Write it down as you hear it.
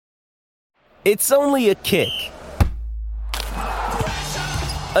It's only a kick,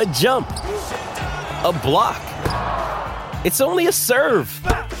 a jump, a block. It's only a serve.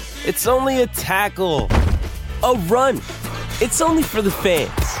 It's only a tackle, a run. It's only for the fans.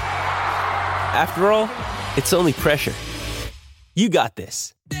 After all, it's only pressure. You got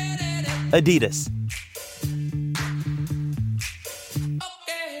this. Adidas.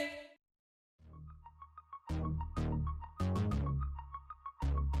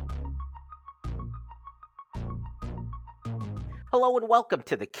 Hello and welcome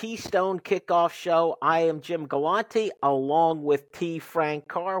to the Keystone Kickoff Show. I am Jim Galante along with T. Frank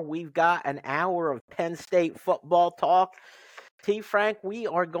Carr. We've got an hour of Penn State football talk. T. Frank, we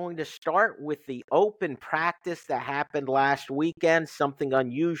are going to start with the open practice that happened last weekend, something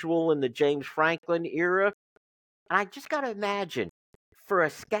unusual in the James Franklin era. And I just got to imagine, for a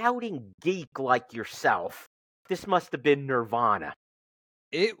scouting geek like yourself, this must have been nirvana.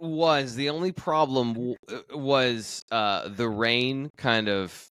 It was. The only problem was the rain kind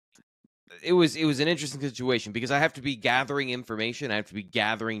of... It was an interesting situation because I have to be gathering information. I have to be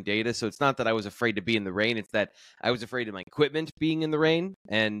gathering data. So it's not that I was afraid to be in the rain. It's that I was afraid of my equipment being in the rain.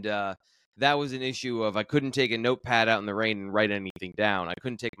 And that was an issue of I couldn't take a notepad out in the rain and write anything down. I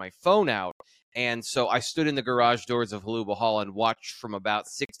couldn't take my phone out. And so I stood in the garage doors of Haluba Hall and watched from about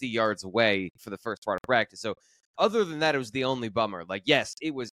 60 yards away for the first part of practice. So other than that, it was the only bummer. Like, yes,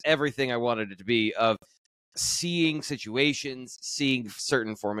 it was everything I wanted it to be of seeing situations, seeing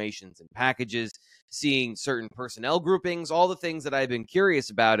certain formations and packages, seeing certain personnel groupings, all the things that I've been curious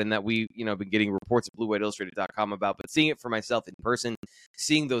about and that we, been getting reports at BlueWhiteIllustrated.com about, but seeing it for myself in person,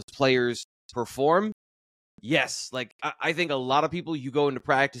 seeing those players perform. Yes, like I think a lot of people, you go into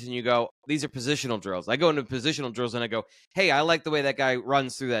practice and you go, these are positional drills. I go into positional drills and I go, hey, I like the way that guy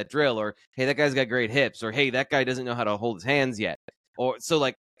runs through that drill, or hey, that guy's got great hips, or hey, that guy doesn't know how to hold his hands yet. Or so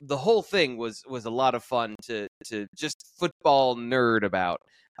like the whole thing was a lot of fun to just football nerd about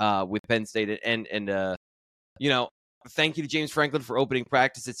with Penn State and thank you to James Franklin for opening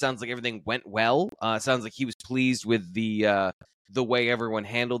practice. It sounds like everything went well. It sounds like he was pleased with the way everyone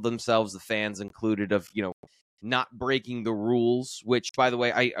handled themselves, the fans included, of, not breaking the rules, which, by the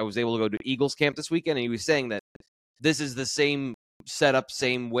way, I was able to go to Eagles camp this weekend, and he was saying that this is the same setup,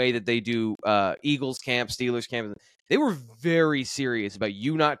 same way that they do Eagles camp, Steelers camp. They were very serious about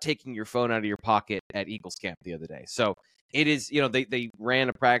you not taking your phone out of your pocket at Eagles camp the other day. So it is, they ran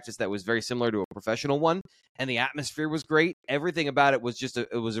a practice that was very similar to a professional one, and the atmosphere was great. Everything about it was just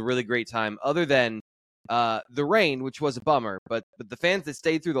it was a really great time, other than the rain, which was a bummer, but the fans that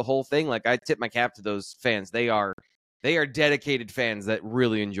stayed through the whole thing, like, I tip my cap to those fans. They are dedicated fans that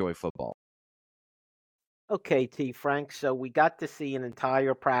really enjoy football. Okay, T. Frank, so we got to see an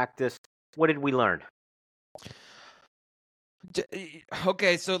entire practice. What did we learn?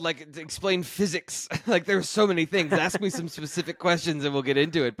 Okay, so like, to explain physics, like, there's so many things. Ask me some specific questions and we'll get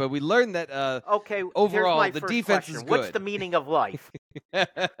into it. But we learned that okay, overall the defense is good. What's the meaning of life?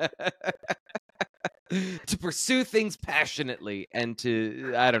 To pursue things passionately and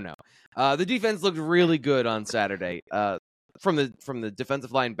to, I don't know. The defense looked really good on Saturday. From the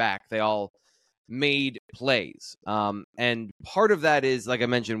defensive line back, they all made plays. And part of that is, like I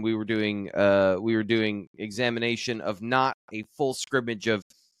mentioned, we were doing examination of not a full scrimmage of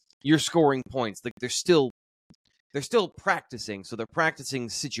you're scoring points. Like, they're still practicing, so they're practicing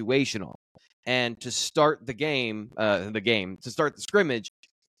situational. And to start to start the scrimmage,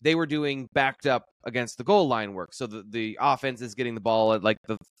 they were doing backed up against the goal line work. So the offense is getting the ball at like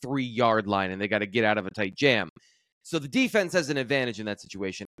the 3-yard line, and they got to get out of a tight jam. So the defense has an advantage in that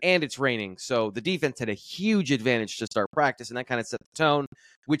situation, and it's raining. So the defense had a huge advantage to start practice, and that kind of set the tone,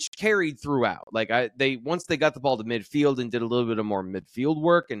 which carried throughout. Like, once they got the ball to midfield and did a little bit of more midfield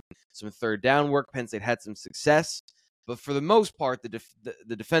work and some third down work, Penn State had some success. But for the most part,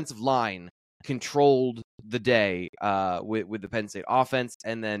 the defensive line controlled the day with the Penn State offense,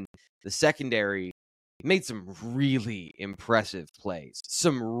 and then the secondary made some really impressive plays.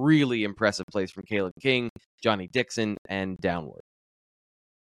 Some really impressive plays from Caleb King, Johnny Dixon, and downward.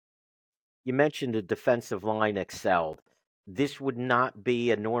 You mentioned the defensive line excelled. This would not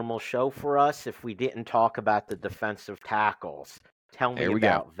be a normal show for us if we didn't talk about the defensive tackles. Tell me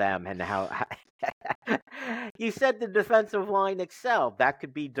about them and how... You said the defensive line excelled. That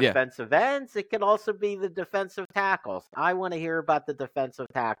could be defensive ends. It could also be the defensive tackles. I want to hear about the defensive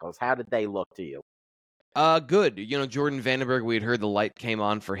tackles. How did they look to you? Good. Jordan Vandenberg, we had heard the light came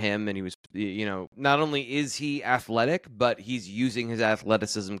on for him, and he was, not only is he athletic, but he's using his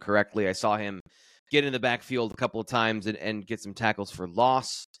athleticism correctly. I saw him get in the backfield a couple of times and get some tackles for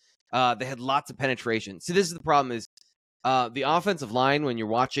loss. They had lots of penetration. See, this is the problem is The offensive line, when you're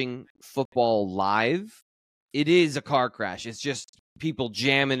watching football live, it is a car crash. It's just people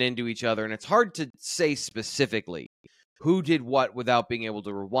jamming into each other, and it's hard to say specifically who did what without being able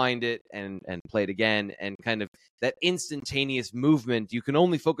to rewind it and play it again, and kind of that instantaneous movement. You can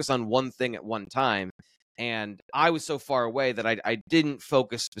only focus on one thing at one time, and I was so far away that I didn't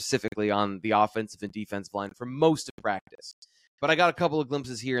focus specifically on the offensive and defensive line for most of practice. But I got a couple of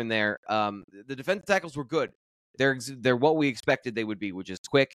glimpses here and there. The defensive tackles were good. They're what we expected they would be, which is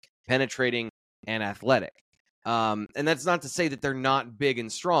quick, penetrating, and athletic. And that's not to say that they're not big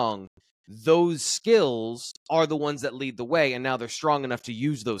and strong. Those skills are the ones that lead the way, and now they're strong enough to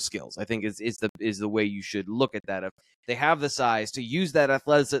use those skills. I think is the way you should look at that. If they have the size to use that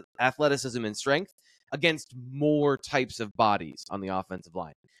athleticism and strength against more types of bodies on the offensive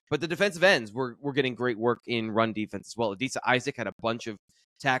line. But the defensive ends were getting great work in run defense as well. Adisa Isaac had a bunch of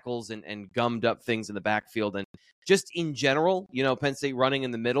tackles and gummed up things in the backfield, and just in general, Penn State running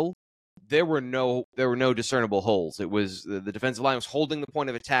in the middle, there were no discernible holes. It was the defensive line was holding the point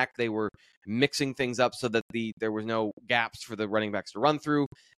of attack. They were mixing things up so that there was no gaps for the running backs to run through,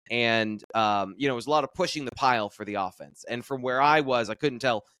 and it was a lot of pushing the pile for the offense. And from where I was, I couldn't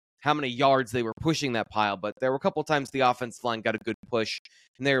tell how many yards they were pushing that pile, but there were a couple of times the offensive line got a good push,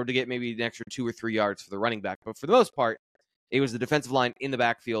 and they were able to get maybe an extra 2 or 3 yards for the running back. But for the most part, it was the defensive line in the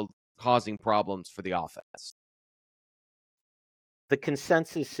backfield causing problems for the offense. The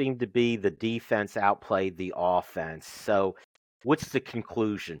consensus seemed to be the defense outplayed the offense. So what's the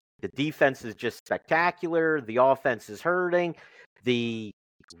conclusion? The defense is just spectacular. The offense is hurting. The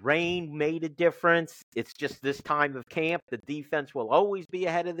rain made a difference. It's just this time of camp. The defense will always be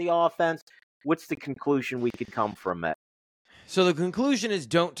ahead of the offense. What's the conclusion we could come from it? So the conclusion is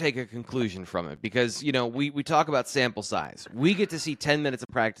don't take a conclusion from it, because, we talk about sample size. We get to see 10 minutes of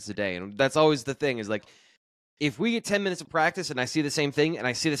practice a day, and that's always the thing is like, if we get 10 minutes of practice and I see the same thing and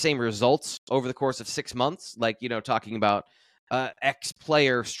I see the same results over the course of 6 months, like, talking about X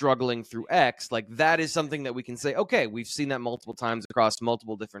player struggling through X, like that is something that we can say, okay, we've seen that multiple times across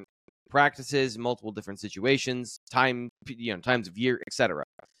multiple different practices, multiple different situations, times of year, etc.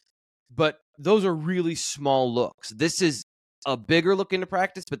 But those are really small looks. This is a bigger look into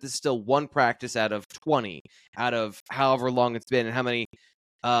practice, but this is still one practice out of 20, out of however long it's been and how many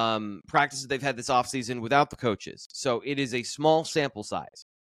practices they've had this offseason without the coaches. So it is a small sample size.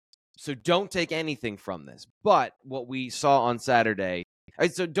 So don't take anything from this. But what we saw on Saturday,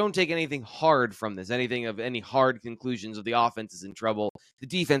 so don't take anything hard from this, anything of any hard conclusions of the offense is in trouble, the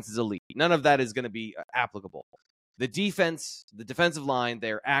defense is elite. None of that is going to be applicable. The defense, the defensive line,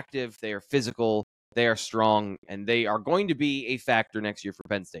 they are active, they are physical, they are strong, and they are going to be a factor next year for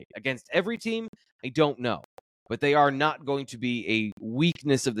Penn State. Against every team, I don't know. But they are not going to be a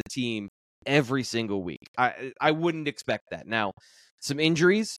weakness of the team every single week. I wouldn't expect that. Now, some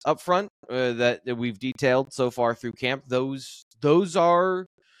injuries up front that we've detailed so far through camp, those are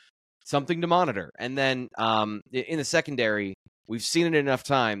something to monitor. And then in the secondary, we've seen it enough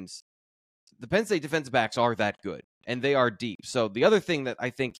times. The Penn State defensive backs are that good, and they are deep. So the other thing that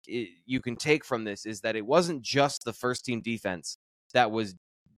I think you can take from this is that it wasn't just the first-team defense that was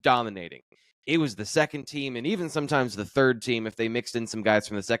dominating. It was the second team, and even sometimes the third team, if they mixed in some guys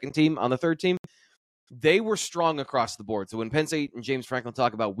from the second team on the third team. They were strong across the board. So when Penn State and James Franklin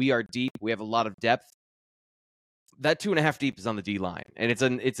talk about we are deep, we have a lot of depth, that 2.5 deep is on the D line, and it's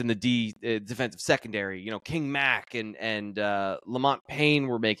in the D defensive secondary. King Mack and Lamont Payne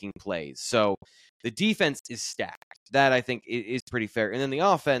were making plays. So the defense is stacked. That I think is pretty fair. And then the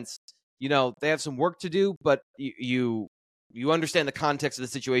offense, they have some work to do, but you understand the context of the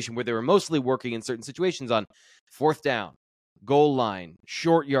situation where they were mostly working in certain situations on fourth down, goal line,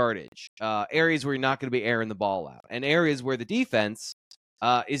 short yardage, areas where you're not going to be airing the ball out, and areas where the defense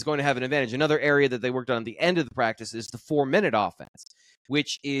is going to have an advantage. Another area that they worked on at the end of the practice is the 4-minute offense,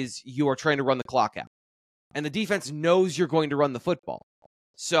 which is you are trying to run the clock out. And the defense knows you're going to run the football.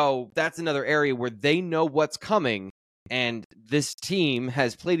 So that's another area where they know what's coming, and this team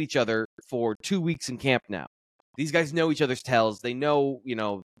has played each other for 2 weeks in camp now. These guys know each other's tells. They know,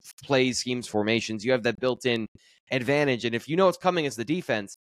 plays, schemes, formations. You have that built-in advantage. And if you know what's coming as the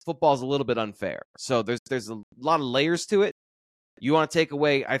defense, football's a little bit unfair. So there's a lot of layers to it. You want to take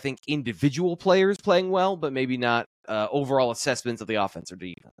away, I think, individual players playing well, but maybe not overall assessments of the offense or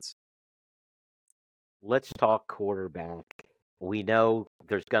defense. Let's talk quarterback. We know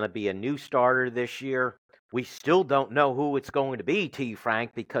there's going to be a new starter this year. We still don't know who it's going to be, T.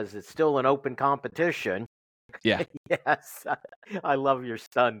 Frank, because it's still an open competition. Yeah. Yes. I love your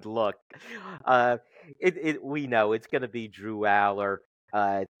stunned look. We know it's going to be Drew Aller.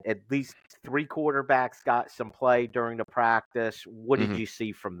 At least 3 quarterbacks got some play during the practice. What did you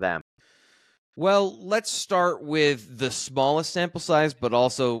see from them? Well, let's start with the smallest sample size, but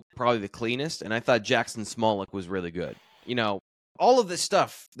also probably the cleanest. And I thought Jackson Smolik was really good. All of this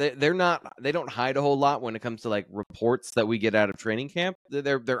stuff, they don't hide a whole lot when it comes to like reports that we get out of training camp.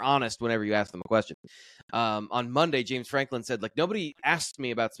 They're honest whenever you ask them a question. On Monday, James Franklin said, like, nobody asked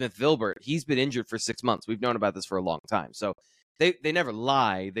me about Smith Vilbert. He's been injured for 6 months. We've known about this for a long time. So they never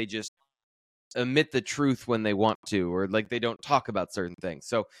lie. They just omit the truth when they want to, or like they don't talk about certain things.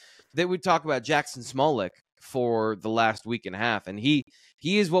 So they would talk about Jackson Smolik for the last week and a half, and he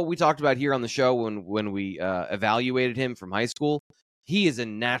is what we talked about here on the show when we evaluated him from high school. He is a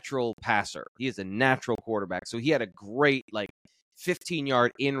natural passer. He is a natural quarterback. So he had a great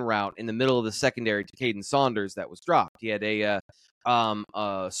 15-yard in route in the middle of the secondary to Caden Saunders that was dropped. He had a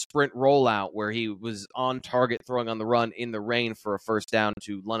sprint rollout where he was on target throwing on the run in the rain for a first down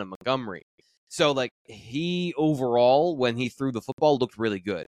to London Montgomery. So he overall, when he threw the football, looked really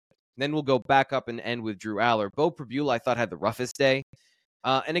good. Then we'll go back up and end with Drew Aller. Bo Prabula, I thought, had the roughest day.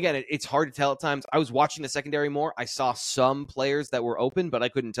 And again, it's hard to tell at times. I was watching the secondary more. I saw some players that were open, but I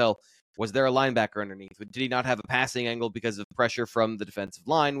couldn't tell, was there a linebacker underneath? Did he not have a passing angle because of pressure from the defensive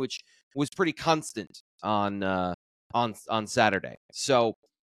line, which was pretty constant on Saturday. So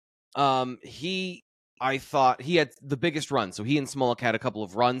I thought he had the biggest run. So he and Smolik had a couple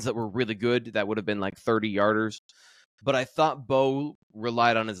of runs that were really good. That would have been 30-yarders. But I thought Bo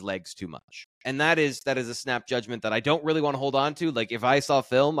relied on his legs too much. And that is a snap judgment that I don't really want to hold on to. If I saw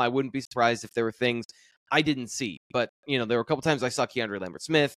film, I wouldn't be surprised if there were things I didn't see. But, there were a couple times I saw Keandre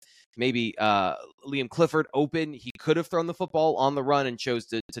Lambert-Smith, maybe Liam Clifford open. He could have thrown the football on the run and chose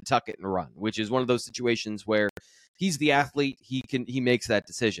to tuck it and run, which is one of those situations where he's the athlete. He makes that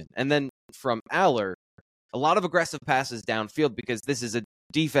decision. And then from Aller, a lot of aggressive passes downfield because this is a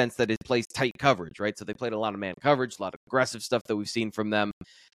defense that plays tight coverage, right? So they played a lot of man coverage, a lot of aggressive stuff that we've seen from them.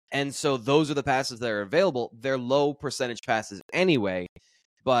 And so those are the passes that are available. They're low percentage passes anyway,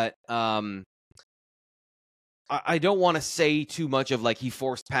 but I don't want to say too much of he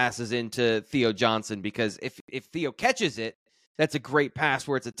forced passes into Theo Johnson, because if Theo catches it, that's a great pass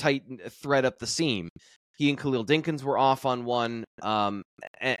where it's a tight thread up the seam. He and Khalil Dinkins were off on one.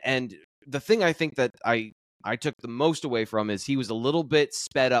 And the thing I think that I took the most away from is he was a little bit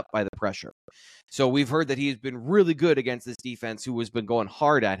sped up by the pressure. So we've heard that he's been really good against this defense who has been going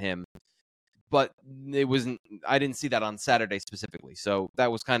hard at him, but I didn't see that on Saturday specifically. So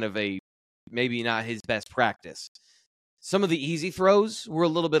that was kind of maybe not his best practice. Some of the easy throws were a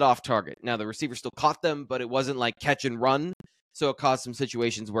little bit off target. Now the receiver still caught them, but it wasn't catch and run. So it caused some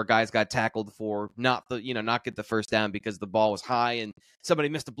situations where guys got tackled for not get the first down because the ball was high and somebody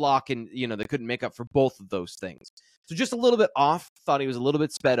missed a block and, they couldn't make up for both of those things. So just a little bit off, thought he was a little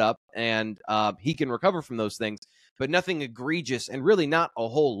bit sped up, and he can recover from those things, but nothing egregious and really not a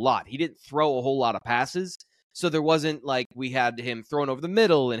whole lot. He didn't throw a whole lot of passes. So there wasn't we had him thrown over the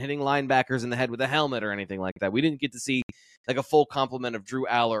middle and hitting linebackers in the head with a helmet or anything like that. We didn't get to see a full complement of Drew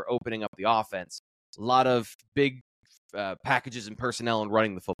Aller opening up the offense. A lot of big packages and personnel and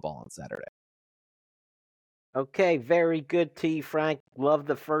running the football on Saturday. Okay, very good, T. Frank. Love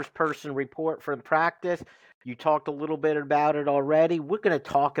the first-person report from practice. You talked a little bit about it already. We're going to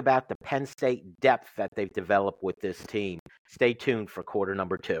talk about the Penn State depth that they've developed with this team. Stay tuned for quarter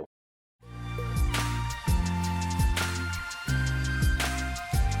number 2.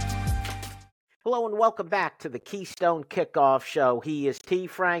 Hello and welcome back to the Keystone Kickoff Show. He is T.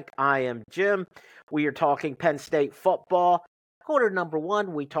 Frank. I am Jim. We are talking Penn State football. Quarter number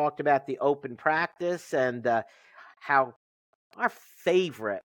 1, we talked about the open practice and how our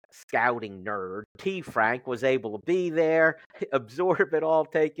favorite scouting nerd, T. Frank, was able to be there, absorb it all,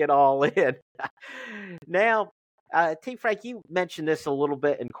 take it all in. Now, T. Frank, you mentioned this a little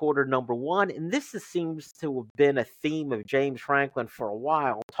bit in quarter number 1, and this seems to have been a theme of James Franklin for a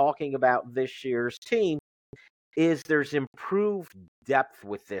while, talking about this year's team, is there's improved depth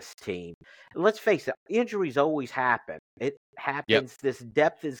with this team. Let's face it, injuries always happen. It happens. Yep. This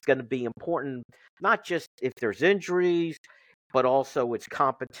depth is going to be important, not just if there's injuries, but also it's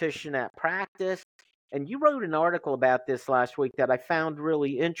competition at practice. And you wrote an article about this last week that I found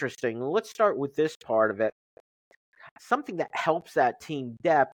really interesting. Let's start with this part of it. Something that helps that team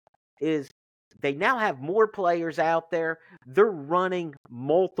depth is they now have more players out there. They're running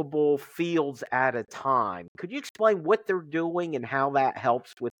multiple fields at a time. Could you explain what they're doing and how that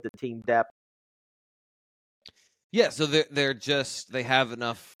helps with the team depth? Yeah, so they have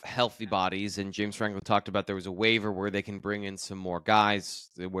enough healthy bodies, and James Franklin talked about there was a waiver where they can bring in some more guys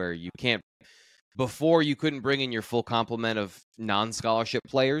where you can't Before, you couldn't bring in your full complement of non-scholarship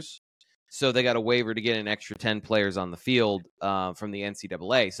players, so they got a waiver to get an extra 10 players on the field from the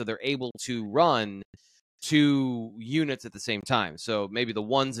NCAA. So they're able to run 2 units at the same time. So maybe the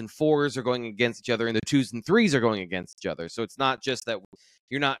 1s and 4s are going against each other, and the 2s and 3s are going against each other. So it's not just that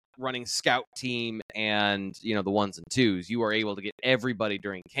you're not running scout team and the 1s and 2s. You are able to get everybody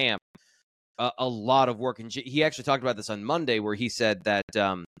during camp. A lot of work, and he actually talked about this on Monday, where he said that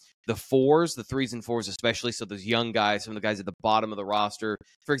the 4s, the 3s and 4s especially, so those young guys, some of the guys at the bottom of the roster,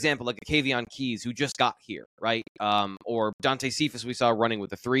 for example, like a Kavion Keys who just got here, right? Or Dante Cephas we saw running with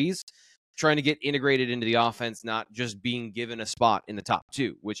the 3s, trying to get integrated into the offense, not just being given a spot in the top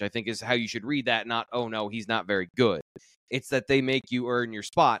 2, which I think is how you should read that, not, oh no, he's not very good. It's that they make you earn your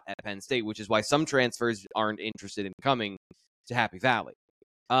spot at Penn State, which is why some transfers aren't interested in coming to Happy Valley.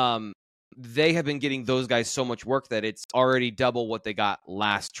 They have been getting those guys so much work that it's already double what they got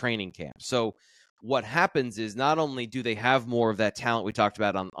last training camp. So what happens is not only do they have more of that talent we talked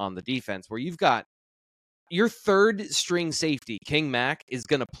about on the defense, where you've got your 3rd string safety, King Mack, is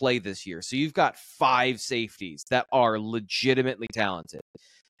going to play this year. So you've got 5 safeties that are legitimately talented.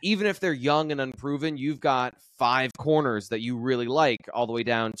 Even if they're young and unproven, you've got 5 corners that you really like, all the way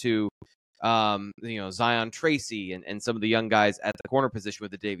down to Zion Tracy and some of the young guys at the corner position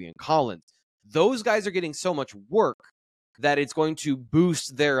with the Davian Collins. Those guys are getting so much work that it's going to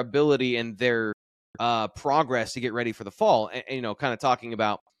boost their ability and their progress to get ready for the fall. And kind of talking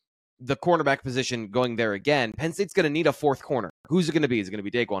about the cornerback position going there again, Penn State's going to need a 4th corner. Who's it going to be? Is it going to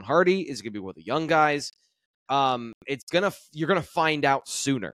be Daquan Hardy? Is it going to be one of the young guys? You're going to find out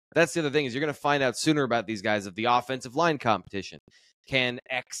sooner. That's the other thing, is you're going to find out sooner about these guys of the offensive line competition. Can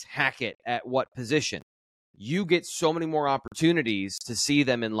X hack it at what position? You get so many more opportunities to see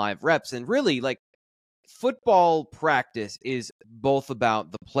them in live reps. And really, like, football practice is both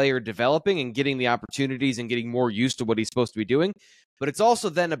about the player developing and getting the opportunities and getting more used to what he's supposed to be doing. But it's also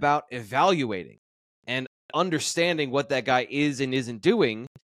then about evaluating and understanding what that guy is and isn't doing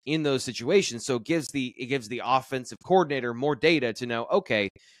in those situations. So it gives the offensive coordinator more data to know, okay,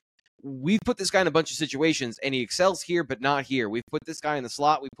 we've put this guy in a bunch of situations and he excels here, but not here. We've put this guy in the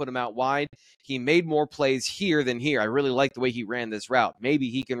slot. We put him out wide. He made more plays here than here. I really like the way he ran this route. Maybe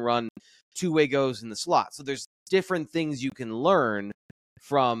he can run 2-way goes in the slot. So there's different things you can learn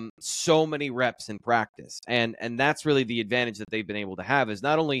from so many reps in practice. And that's really the advantage that they've been able to have, is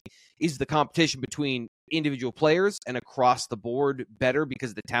not only is the competition between individual players and across the board better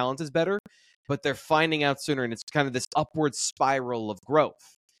because the talent is better, but they're finding out sooner. And it's kind of this upward spiral of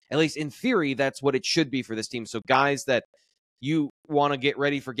growth. At least in theory, that's what it should be for this team. So guys that you want to get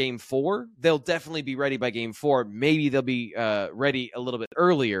ready for game 4, they'll definitely be ready by game 4. Maybe they'll be ready a little bit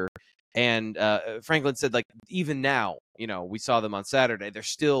earlier. And Franklin said, like, even now, we saw them on Saturday. They're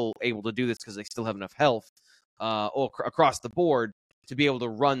still able to do this because they still have enough health across the board to be able to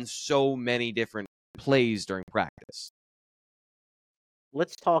run so many different plays during practice.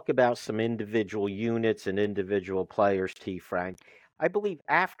 Let's talk about some individual units and individual players, T. Frank. I believe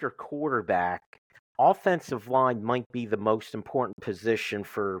after quarterback, offensive line might be the most important position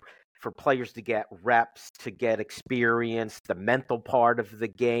for players to get reps, to get experience, the mental part of the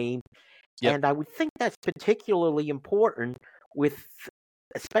game. Yep. And I would think that's particularly important with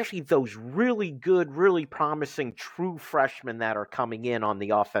especially those really good, really promising true freshmen that are coming in on the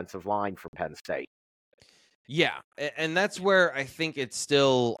offensive line for Penn State. Yeah, and that's where I think it's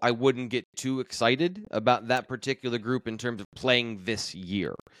still, I wouldn't get too excited about that particular group in terms of playing this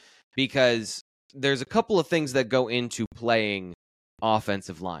year, because there's a couple of things that go into playing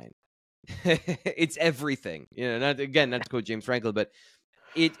offensive line. It's everything, not to quote James Franklin, but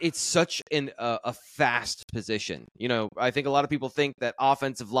it's such a fast position. I think a lot of people think that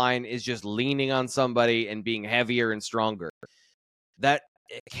offensive line is just leaning on somebody and being heavier and stronger. That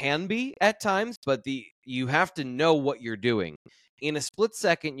it can be at times, but you have to know what you're doing. In a split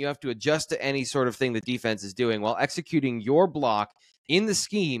second, you have to adjust to any sort of thing the defense is doing while executing your block in the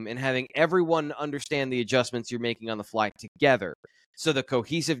scheme and having everyone understand the adjustments you're making on the fly together. So the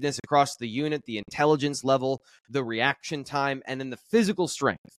cohesiveness across the unit, the intelligence level, the reaction time, and then the physical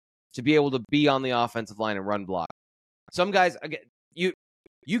strength to be able to be on the offensive line and run block. Some guys, again,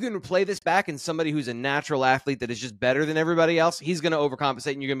 you can play this back in somebody who's a natural athlete that is just better than everybody else. He's going to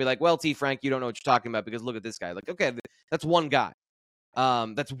overcompensate, and you're going to be like, well, T. Frank, you don't know what you're talking about because look at this guy. Like, okay, that's one guy.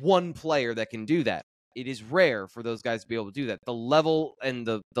 That's one player that can do that. It is rare for those guys to be able to do that. The level and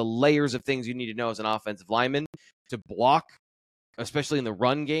the layers of things you need to know as an offensive lineman to block, especially in the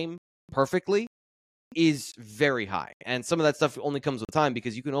run game, perfectly, is very high. And some of that stuff only comes with time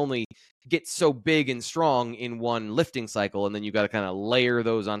because you can only get so big and strong in one lifting cycle. And then you got to kind of layer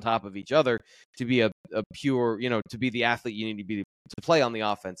those on top of each other to be a pure, to be the athlete you need to be to play on the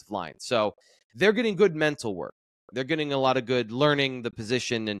offensive line. So they're getting good mental work. They're getting a lot of good learning the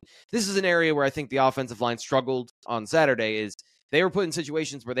position. And this is an area where I think the offensive line struggled on Saturday is they were put in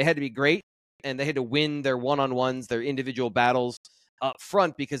situations where they had to be great and they had to win their one-on-ones, their individual battles up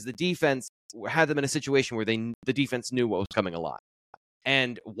front because the defense had them in a situation where the defense knew what was coming a lot.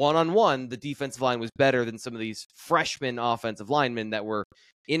 And one-on-one, the defensive line was better than some of these freshman offensive linemen that were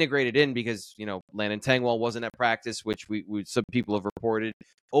integrated in because, Landon Tangwell wasn't at practice, which we some people have reported.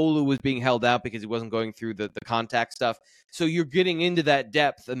 Olu was being held out because he wasn't going through the contact stuff. So you're getting into that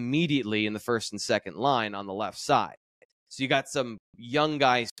depth immediately in the first and second line on the left side. So you got some young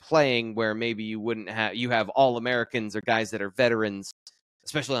guys playing where maybe you have All-Americans or guys that are veterans,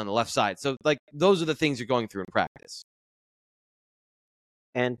 especially on the left side. So, those are the things you're going through in practice.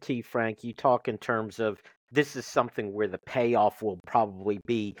 And T. Frank, you talk in terms of this is something where the payoff will probably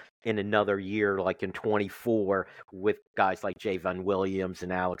be in another year, like in 24, with guys like Javon Williams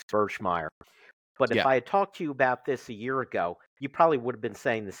and Alex Birchmeyer. But if I had talked to you about this a year ago, you probably would have been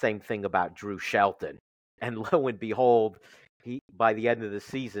saying the same thing about Drew Shelton. And lo and behold, by the end of the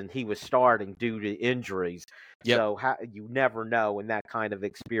season, he was starting due to injuries. Yep. So you never know, and that kind of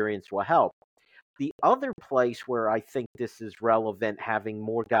experience will help. The other place where I think this is relevant, having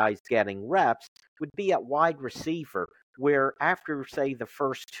more guys getting reps, would be at wide receiver, where after, say, the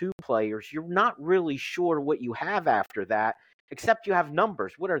first two players, you're not really sure what you have after that, except you have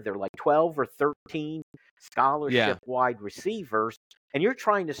numbers. What are there, like 12 or 13 scholarship wide receivers? And you're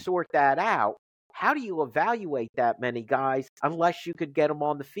trying to sort that out. How do you evaluate that many guys unless you could get them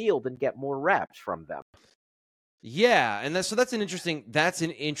on the field and get more reps from them? Yeah, and that's an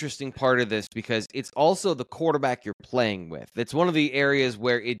interesting part of this because it's also the quarterback you're playing with. It's one of the areas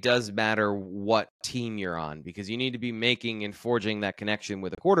where it does matter what team you're on because you need to be making and forging that connection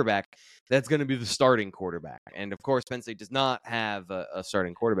with a quarterback that's going to be the starting quarterback. And of course, Penn State does not have a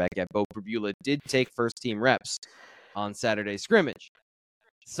starting quarterback yet. Bo Pribula did take first team reps on Saturday's scrimmage.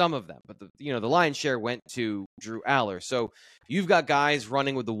 Some of them, but the lion's share went to Drew Aller. So you've got guys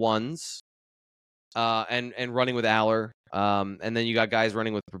running with the ones, and running with Aller, and then you got guys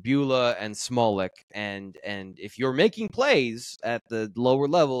running with Pribula and Smolik, and if you're making plays at the lower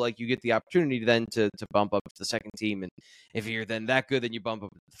level, you get the opportunity then to bump up to the second team, and if you're then that good, then you bump up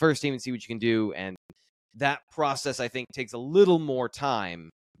to the first team and see what you can do, and that process I think takes a little more time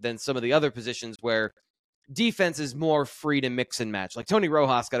than some of the other positions where defense is more free to mix and match. Like Tony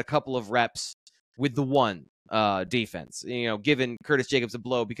Rojas got a couple of reps with the one defense, giving Curtis Jacobs a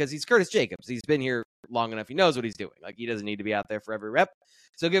blow because he's Curtis Jacobs. He's been here long enough. He knows what he's doing. He doesn't need to be out there for every rep.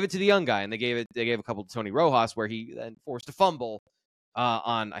 So give it to the young guy. And they gave a couple to Tony Rojas where he then forced a fumble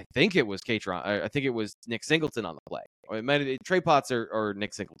on, I think it was Katron. I think it was Nick Singleton on the play. Or it might have been Trey Potts or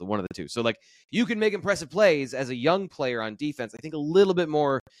Nick Singleton, one of the two. So you can make impressive plays as a young player on defense, I think a little bit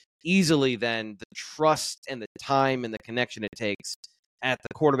more easily than the trust and the time and the connection it takes at the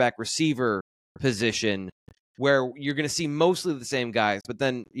quarterback receiver position where you're going to see mostly the same guys, but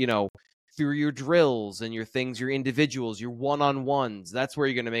then, through your drills and your things, your individuals, your one-on-ones, that's where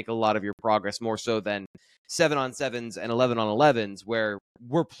you're going to make a lot of your progress more so than 7-on-7s and 11-on-11s where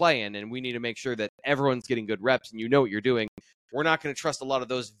we're playing and we need to make sure that everyone's getting good reps and you know what you're doing. We're not going to trust a lot of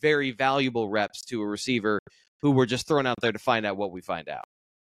those very valuable reps to a receiver who we're just throwing out there to find out what we find out.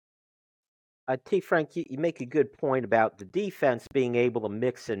 T. Frank, you make a good point about the defense being able to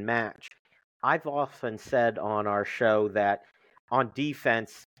mix and match. I've often said on our show that on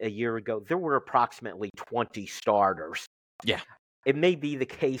defense a year ago, there were approximately 20 starters. Yeah. It may be the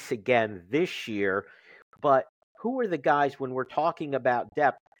case again this year, but who are the guys when we're talking about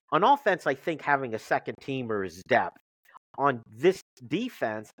depth? On offense, I think having a second teamer is depth. On this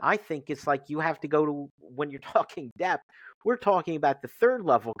defense, I think it's like you have to go to, when you're talking depth, we're talking about the third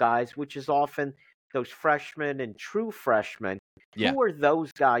level guys, which is often those freshmen and true freshmen. Yeah. Who are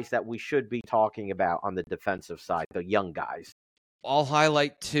those guys that we should be talking about on the defensive side, the young guys? I'll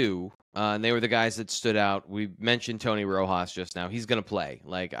highlight two, and they were the guys that stood out. We mentioned Tony Rojas just now. He's going to play.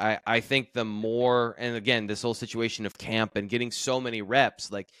 I think the more, and again, this whole situation of camp and getting so many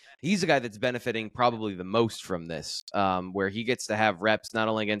reps, he's a guy that's benefiting probably the most from this, where he gets to have reps not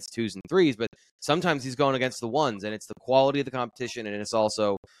only against 2s and 3s, but sometimes he's going against the 1s, and it's the quality of the competition, and it's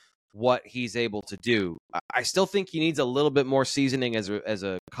also what he's able to do. I still think he needs a little bit more seasoning as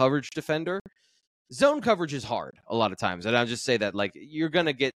a coverage defender. Zone coverage is hard a lot of times, and I'll just say that you're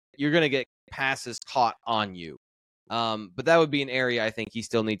gonna get passes caught on you. But that would be an area I think he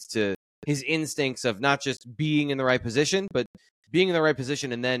still needs to his instincts of not just being in the right position, but being in the right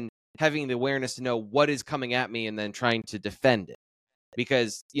position and then having the awareness to know what is coming at me and then trying to defend it.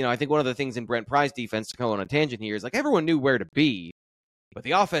 Because, I think one of the things in Brent Pry's defense, to go on a tangent here, is like everyone knew where to be, but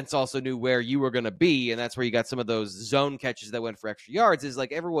the offense also knew where you were going to be, and that's where you got some of those zone catches that went for extra yards. Is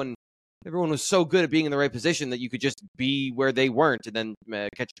like everyone was so good at being in the right position that you could just be where they weren't and then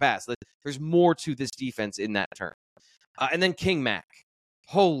catch a pass. There's more to this defense in that term. And then King Mac.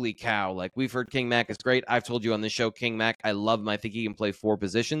 Holy cow. Like, we've heard King Mac is great. I've told you on this show, King Mac, I love him. I think he can play 4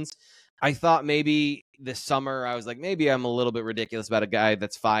 positions. I thought maybe this summer, I was like, maybe I'm a little bit ridiculous about a guy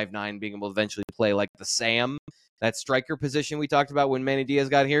that's 5'9", being able to eventually play like the Sam, that striker position we talked about when Manny Diaz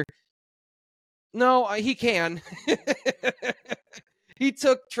got here. No, he can. He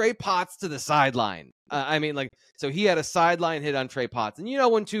took Trey Potts to the sideline. So he had a sideline hit on Trey Potts.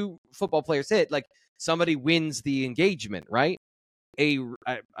 And when 2 football players hit, like, somebody wins the engagement, right?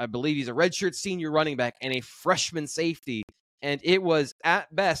 I believe he's a redshirt senior running back and a freshman safety. And it was,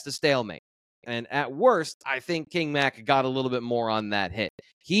 at best, a stalemate. And at worst, I think King Mac got a little bit more on that hit.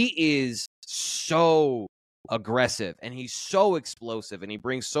 He is so aggressive, and he's so explosive, and he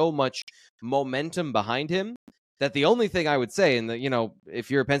brings so much momentum behind him that the only thing I would say, and if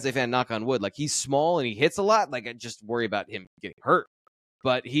you're a Penn State fan, knock on wood, like, he's small and he hits a lot, like, I just worry about him getting hurt.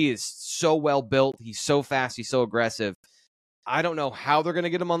 But he is so well built. He's so fast. He's so aggressive. I don't know how they're going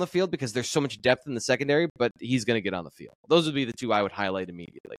to get him on the field because there's so much depth in the secondary, but he's going to get on the field. Those would be the 2 I would highlight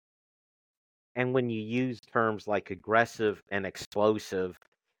immediately. And when you use terms like aggressive and explosive,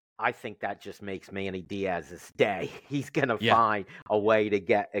 I think that just makes Manny Diaz's day. He's going to find a way to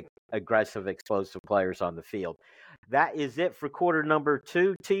get aggressive, explosive players on the field. That is it for quarter number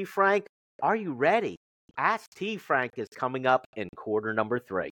 2. T. Frank, are you ready? Ask T. Frank is coming up in quarter number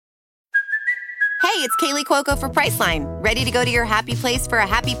 3. Hey, it's Kaylee Cuoco for Priceline. Ready to go to your happy place for a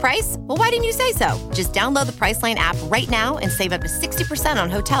happy price? Well, why didn't you say so? Just download the Priceline app right now and save up to 60% on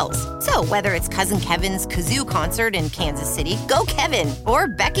hotels. So whether it's Cousin Kevin's Kazoo Concert in Kansas City, go Kevin, or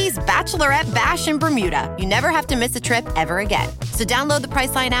Becky's Bachelorette Bash in Bermuda, you never have to miss a trip ever again. So download the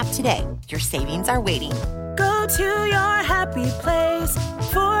Priceline app today. Your savings are waiting. Go to your happy place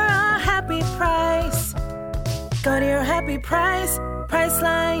for a happy price. Go to your happy price,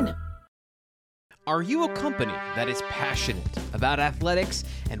 Priceline. Are you a company that is passionate about athletics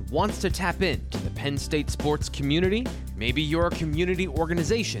and wants to tap into the Penn State sports community? Maybe you're a community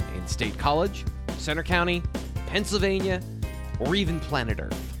organization in State College, Center County, Pennsylvania, or even planet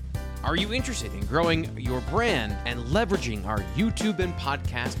Earth. Are you interested in growing your brand and leveraging our YouTube and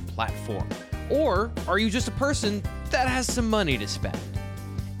podcast platform? Or are you just a person that has some money to spend?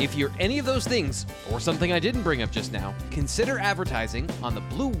 If you're any of those things, or something I didn't bring up just now, consider advertising on the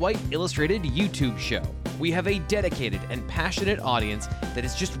Blue White Illustrated YouTube show. We have a dedicated and passionate audience that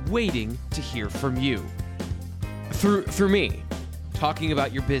is just waiting to hear from you. Through me, talking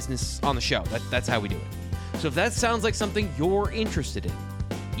about your business on the show. That's how we do it. So if that sounds like something you're interested in,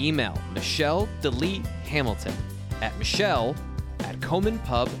 email Michelle DeLee Hamilton at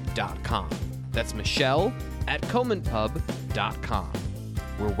michelle@comanpub.com. That's michelle@comanpub.com.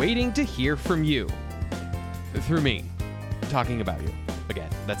 We're waiting to hear from you. Through me, talking about you. Again,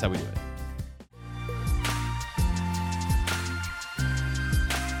 that's how we do it.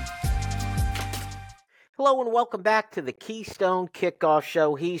 Hello and welcome back to the Keystone Kickoff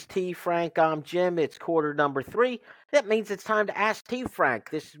Show. He's T. Frank, I'm Jim. It's quarter number 3. That means it's time to Ask T.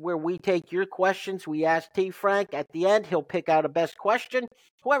 Frank. This is where we take your questions. We ask T. Frank. At the end, he'll pick out a best question.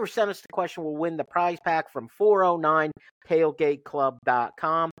 Whoever sent us the question will win the prize pack from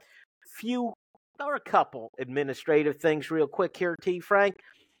 409tailgateclub.com. A couple administrative things real quick here, T. Frank.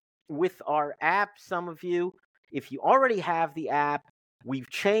 With our app, some of you, if you already have the app, we've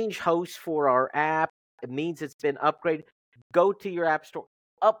changed hosts for our app. It means it's been upgraded. Go to your app store,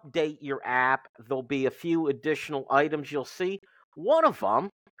 update your app. There'll be a few additional items you'll see. One of them,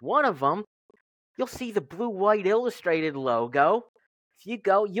 you'll see the Blue White Illustrated logo. If you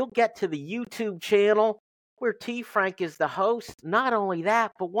go, you'll get to the YouTube channel where T. Frank is the host. Not only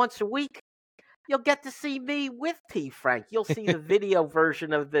that, but once a week, you'll get to see me with T. Frank. You'll see the video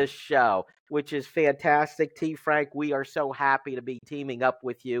version of this show, which is fantastic. T. Frank, we are so happy to be teaming up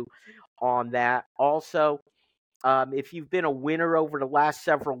with you on that. Also, if you've been a winner over the last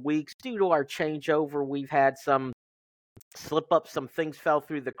several weeks, due to our changeover, we've had some slip-ups, some things fell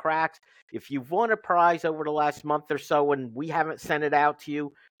through the cracks. If you've won a prize over the last month or so and we haven't sent it out to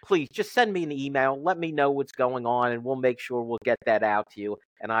you, please just send me an email. Let me know what's going on, and we'll make sure we'll get that out to you.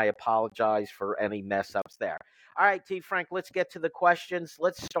 And I apologize for any mess-ups there. All right, T. Frank, let's get to the questions.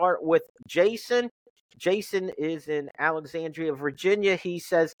 Let's start with Jason. Jason is in Alexandria, Virginia. He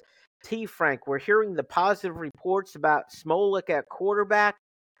says, T. Frank, we're hearing the positive reports about Smolik at quarterback.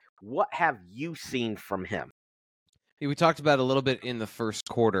 What have you seen from him? We talked about it a little bit in the first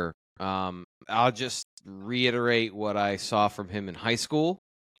quarter. I'll just reiterate what I saw from him in high school,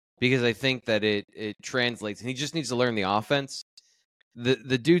 because I think that it translates, and he just needs to learn the offense. The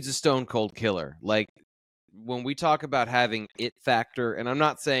dude's a stone cold killer. Like, when we talk about having it factor, and I'm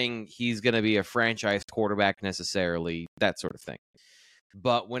not saying he's going to be a franchise quarterback necessarily, that sort of thing.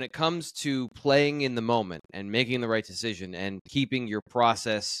 But when it comes to playing in the moment and making the right decision and keeping your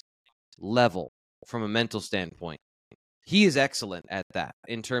process level from a mental standpoint, he is excellent at that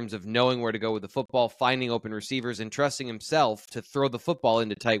in terms of knowing where to go with the football, finding open receivers, and trusting himself to throw the football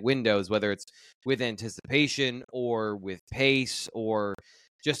into tight windows, whether it's with anticipation or with pace or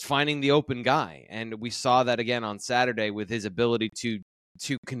just finding the open guy. And we saw that again on Saturday with his ability to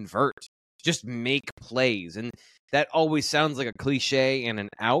convert, just make plays. And that always sounds like a cliche and an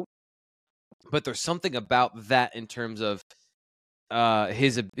out, but there's something about that in terms of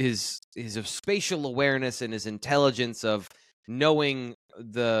his spatial awareness and his intelligence of knowing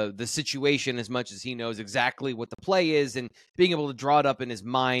the situation as much as he knows exactly what the play is and being able to draw it up in his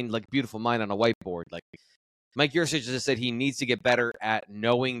mind like beautiful mind on a whiteboard. Like Mike Yurcich just said, he needs to get better at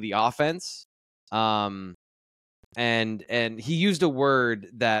knowing the offense. And he used a word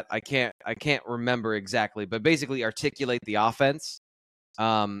that I can't remember exactly, but basically articulate the offense.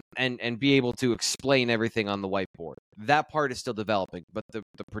 And be able to explain everything on the whiteboard. That part is still developing, but the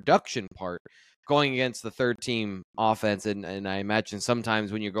production part, going against the third team offense, and I imagine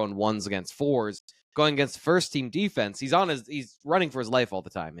sometimes when you're going ones against fours, going against first team defense, he's running for his life all the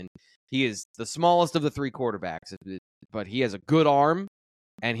time, and he is the smallest of the three quarterbacks, but he has a good arm,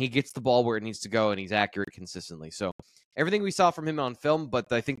 and he gets the ball where it needs to go, and he's accurate consistently. So everything we saw from him on film,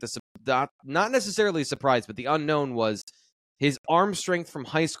 but I think not necessarily a surprise, but the unknown was his arm strength from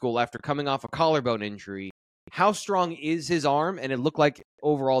high school after coming off a collarbone injury. How strong is his arm? And it looked like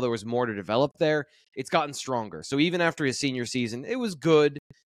overall there was more to develop there. It's gotten stronger. So even after his senior season, it was good.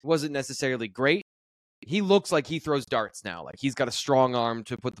 It wasn't necessarily great. He looks like he throws darts now. Like he's got a strong arm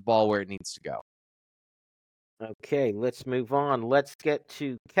to put the ball where it needs to go. Okay, let's move on. Let's get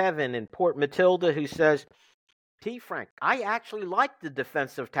to Kevin in Port Matilda, who says, T. Frank, I actually like the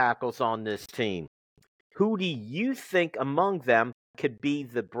defensive tackles on this team. Who do you think among them could be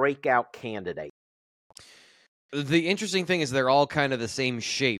the breakout candidate? The interesting thing is they're all kind of the same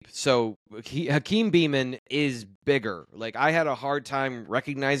shape. So Hakeem Beamon is bigger. Like, I had a hard time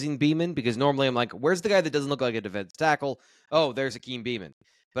recognizing Beamon because normally I'm like, where's the guy that doesn't look like a defensive tackle? Oh, there's Hakeem Beamon.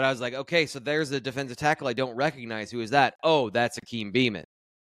 But I was like, okay, so there's the defensive tackle I don't recognize. Who is that? Oh, that's Hakeem Beamon.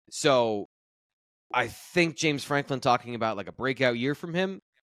 So I think James Franklin talking about like a breakout year from him,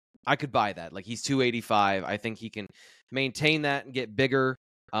 I could buy that. Like, he's 285. I think he can maintain that and get bigger.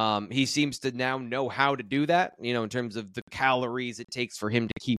 He seems to now know how to do that, in terms of the calories it takes for him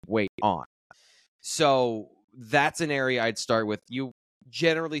to keep weight on. So that's an area I'd start with. You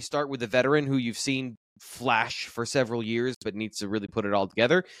generally start with a veteran who you've seen flash for several years, but needs to really put it all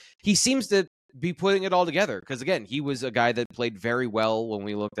together. He seems to be putting it all together because, again, he was a guy that played very well when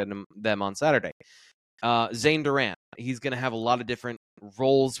we looked at them on Saturday. Zane Durant, he's going to have a lot of different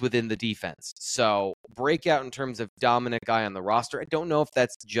roles within the defense. So breakout in terms of dominant guy on the roster. I don't know if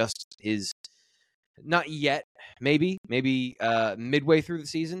that's just his, not yet, maybe midway through the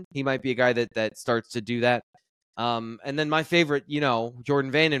season. He might be a guy that starts to do that. And then my favorite,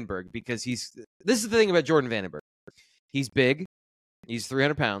 Jordan Vandenberg, because this is the thing about Jordan Vandenberg. He's big. He's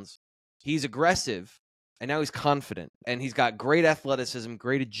 300 pounds. He's aggressive. And now he's confident. And he's got great athleticism,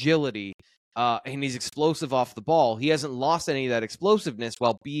 great agility. And he's explosive off the ball. He hasn't lost any of that explosiveness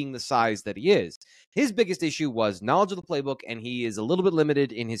while being the size that he is. His biggest issue was knowledge of the playbook, and he is a little bit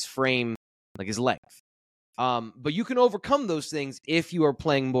limited in his frame, like his length. But you can overcome those things if you are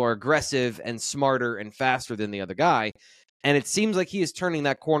playing more aggressive and smarter and faster than the other guy. And it seems like he is turning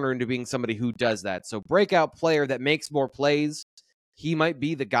that corner into being somebody who does that. So breakout player that makes more plays, he might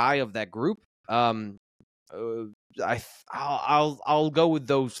be the guy of that group. I'll go with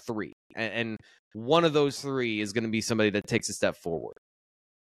those three. And one of those three is going to be somebody that takes a step forward.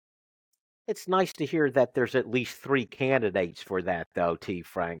 It's nice to hear that there's at least three candidates for that, though, T.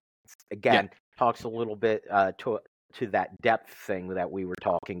 Frank. Again, talks a little bit to that depth thing that we were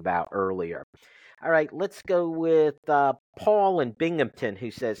talking about earlier. All right, let's go with Paul in Binghamton,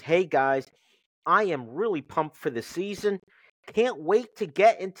 who says, hey, guys, I am really pumped for the season. Can't wait to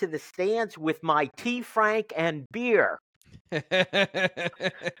get into the stands with my T. Frank and beer.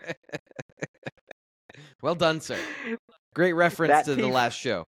 Well done, sir. Great reference to the last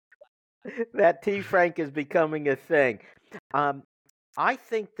show. That T. Frank is becoming a thing. I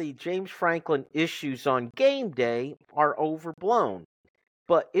think the James Franklin issues on game day are overblown.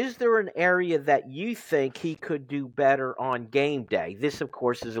 But is there an area that you think he could do better on game day? This, of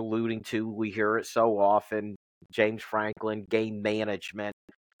course, is alluding to, we hear it so often, James Franklin, game management.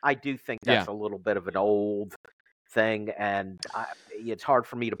 I do think Yeah. that's a little bit of an old thing, and it's hard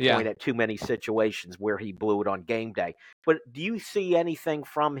for me to point at too many situations where he blew it on game day. But do you see anything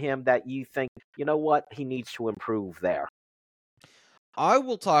from him that you think, you know what, he needs to improve there? I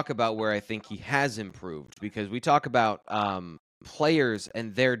will talk about where I think he has improved, because we talk about players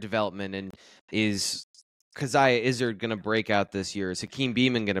and their development, and is Keziah Izzard going to break out this year? Is Hakeem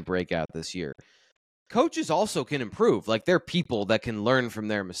Beamon going to break out this year? Coaches also can improve. Like, they're people that can learn from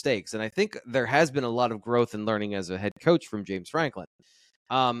their mistakes. And I think there has been a lot of growth in learning as a head coach from James Franklin.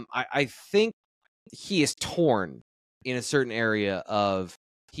 I think he is torn in a certain area of,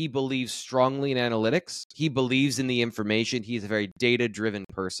 he believes strongly in analytics. He believes in the information. He's a very data-driven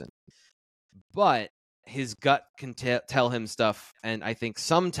person. But his gut can tell him stuff. And I think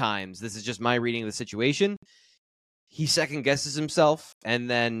sometimes, this is just my reading of the situation, he second guesses himself, and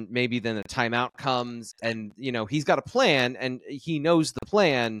then maybe the timeout comes, and he's got a plan and he knows the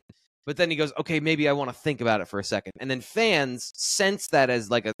plan, but then he goes, okay, maybe I want to think about it for a second. And then fans sense that as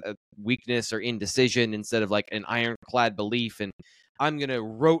like a weakness or indecision instead of like an ironclad belief, and I'm going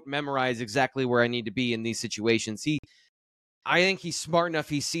to memorize exactly where I need to be in these situations. I think he's smart enough,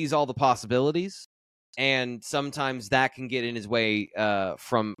 he sees all the possibilities, and sometimes that can get in his way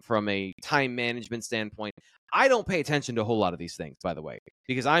from a time management standpoint. I don't pay attention to a whole lot of these things, by the way,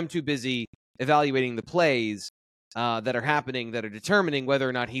 because I'm too busy evaluating the plays that are happening, that are determining whether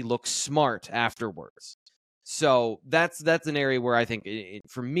or not he looks smart afterwards. So that's an area where I think,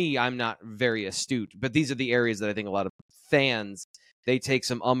 for me, I'm not very astute. But these are the areas that I think a lot of fans, they take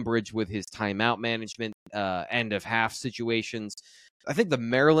some umbrage with his timeout management, end of half situations. I think the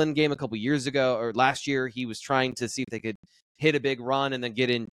Maryland game a couple years ago, or last year, he was trying to see if they could hit a big run and then get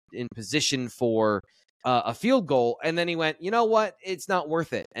in position for a field goal. And then he went, you know what? It's not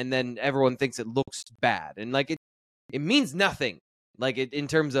worth it. And then everyone thinks it looks bad. And like, it means nothing. Like, in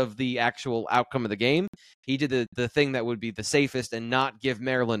terms of the actual outcome of the game, he did the thing that would be the safest and not give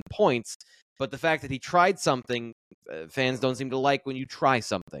Maryland points. But the fact that he tried something, fans don't seem to like when you try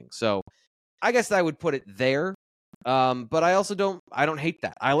something. So I guess I would put it there. But I also don't hate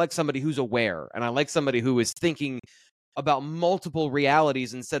that. I like somebody who's aware, and I like somebody who is thinking about multiple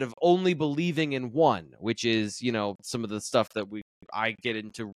realities instead of only believing in one, which is, some of the stuff that I get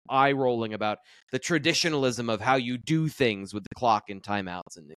into eye rolling about, the traditionalism of how you do things with the clock and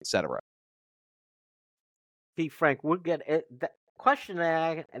timeouts and etc. Hey, Frank, we'll get it. The question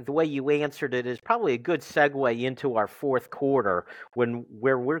and the way you answered it is probably a good segue into our fourth quarter,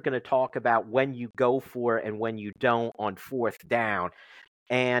 where we're going to talk about when you go for it and when you don't on fourth down.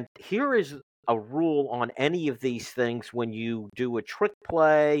 And here is a rule on any of these things. When you do a trick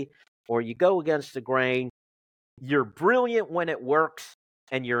play or you go against the grain, you're brilliant when it works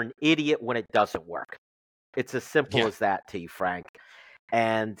and you're an idiot when it doesn't work. It's as simple as that, T. Frank.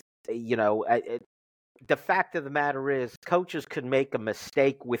 And, the fact of the matter is, coaches could make a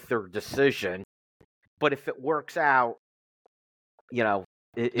mistake with their decision, but if it works out,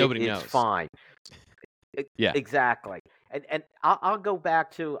 Nobody knows. It's fine. Yeah, exactly. And I'll go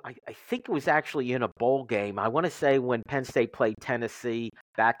back to, I think it was actually in a bowl game. I want to say when Penn State played Tennessee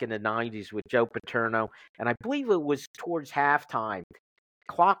back in the 90s with Joe Paterno, and I believe it was towards halftime.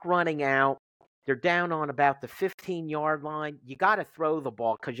 Clock running out. They're down on about the 15-yard line. You got to throw the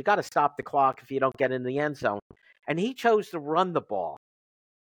ball because you got to stop the clock if you don't get in the end zone. And he chose to run the ball.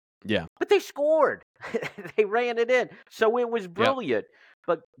 Yeah. But they scored. They ran it in. So it was brilliant. Yep.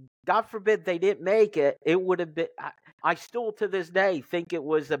 But God forbid they didn't make it. It would have been – I still to this day think it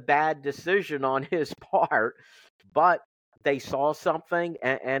was a bad decision on his part. But they saw something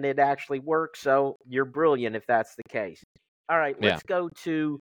and it actually worked. So you're brilliant if that's the case. All right, let's go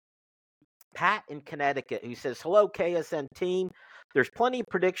to Pat in Connecticut, who says, hello, KSN team. There's plenty of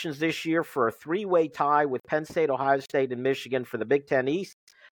predictions this year for a three-way tie with Penn State, Ohio State, and Michigan for the Big Ten East.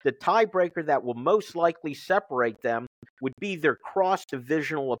 The tiebreaker that will most likely separate them would be their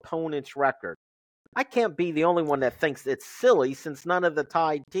cross-divisional opponent's record. I can't be the only one that thinks it's silly, since none of the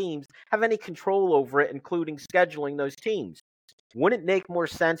tied teams have any control over it, including scheduling those teams. Wouldn't it make more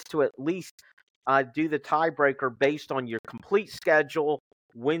sense to at least do the tiebreaker based on your complete schedule,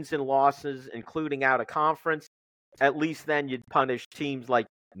 wins and losses, including out of conference? At least then you'd punish teams like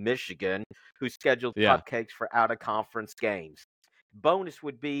Michigan, who scheduled cupcakes for out of conference games. Bonus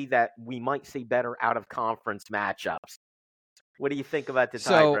would be that we might see better out of conference matchups. What do you think about the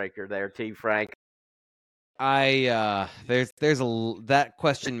tiebreaker there, T. Frank? That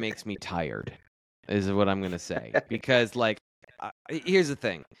question makes me tired, is what I'm going to say. Because, here's the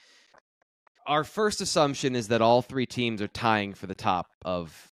thing. Our first assumption is that all three teams are tying for the top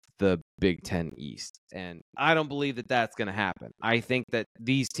of the Big Ten East. And I don't believe that that's going to happen. I think that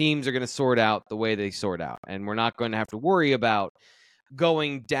these teams are going to sort out the way they sort out. And we're not going to have to worry about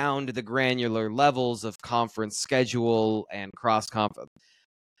going down to the granular levels of conference schedule and cross-conference.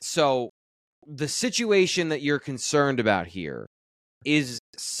 So the situation that you're concerned about here is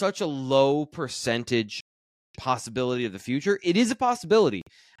such a low percentage possibility of the future. It is a possibility.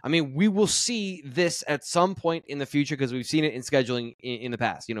 I mean, we will see this at some point in the future because we've seen it in scheduling in the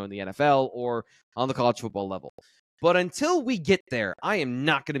past, in the NFL or on the college football level. But until we get there, I am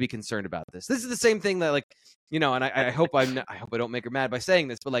not going to be concerned about this. This is the same thing that, and I hope I don't make her mad by saying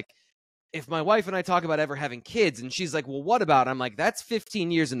this, but if my wife and I talk about ever having kids and she's like, well, what about? I'm like, that's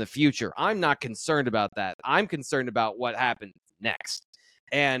 15 years in the future. I'm not concerned about that. I'm concerned about what happens next.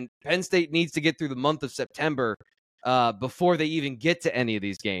 And Penn State needs to get through the month of September before they even get to any of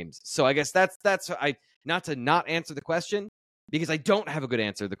these games. So I guess that's not to not answer the question, because I don't have a good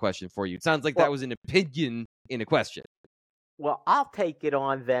answer to the question for you. It sounds like that was an opinion in a question. Well, I'll take it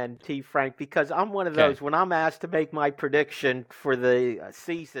on then, T. Frank, because I'm one of those, when I'm asked to make my prediction for the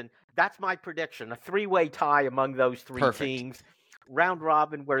season, that's my prediction, a three-way tie among those three teams, round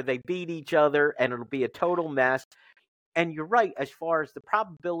robin where they beat each other, and it'll be a total mess. And you're right, as far as the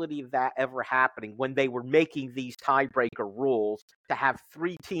probability of that ever happening, when they were making these tiebreaker rules, to have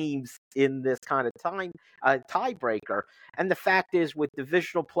three teams in this kind of tiebreaker. And the fact is, with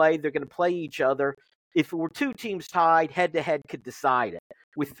divisional play, they're going to play each other. If it were two teams tied, head-to-head could decide it.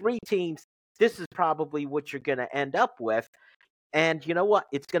 With three teams, this is probably what you're going to end up with. And you know what?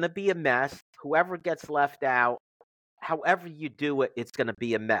 It's going to be a mess. Whoever gets left out, however you do it, it's going to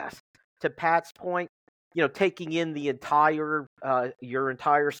be a mess. To Pat's point, taking in the your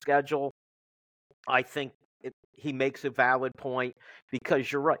entire schedule, I think he makes a valid point, because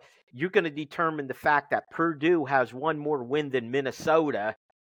you're right. You're going to determine the fact that Purdue has one more win than Minnesota,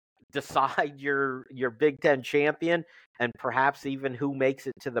 decide your Big Ten champion, and perhaps even who makes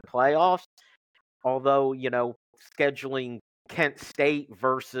it to the playoffs. Although, scheduling Kent State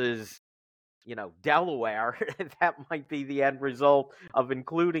versus Delaware, that might be the end result of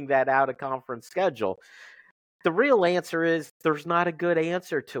including that out-of-conference schedule. The real answer is there's not a good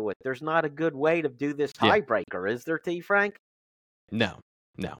answer to it. There's not a good way to do this tiebreaker, is there, T. Frank? No.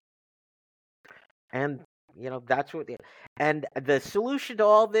 And, that's what... And the solution to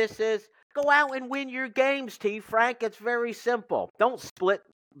all this is go out and win your games, T. Frank. It's very simple. Don't split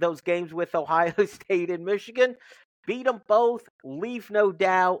those games with Ohio State and Michigan. Beat them both. Leave no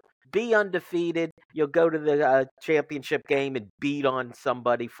doubt. Be undefeated. You'll go to the championship game and beat on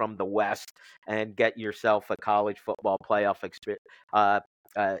somebody from the West and get yourself a college football playoff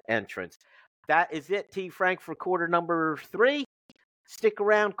entrance. That is it, T. Frank, for quarter number 3. Stick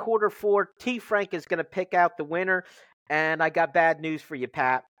around quarter 4. T. Frank is going to pick out the winner. And I got bad news for you,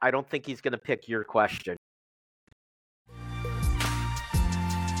 Pat. I don't think he's going to pick your question.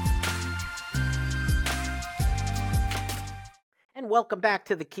 And welcome back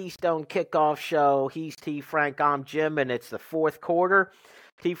to the Keystone Kickoff Show. He's T. Frank, I'm Jim, and it's the fourth quarter.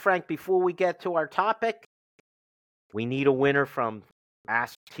 T. Frank, before we get to our topic, we need a winner from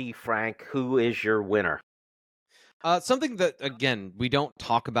Ask T. Frank. Who is your winner? Something that, again, we don't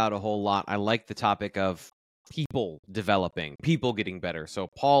talk about a whole lot. I like the topic of people developing, people getting better. So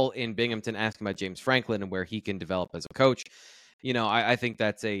Paul in Binghamton asking about James Franklin and where he can develop as a coach. I think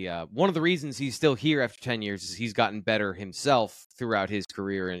that's one of the reasons he's still here after 10 years is he's gotten better himself throughout his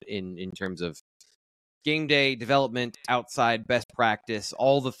career in terms of game day development, outside best practice,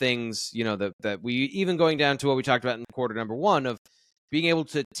 all the things, that we, even going down to what we talked about in quarter number 1 of being able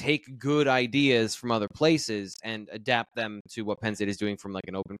to take good ideas from other places and adapt them to what Penn State is doing from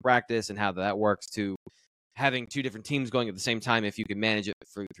an open practice and how that works to having two different teams going at the same time if you can manage it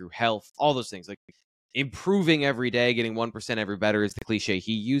through health, all those things. Improving every day, getting 1% every better is the cliche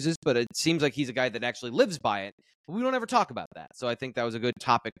he uses, but it seems like he's a guy that actually lives by it. But we don't ever talk about that. So I think that was a good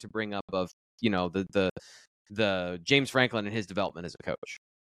topic to bring up of, the James Franklin and his development as a coach.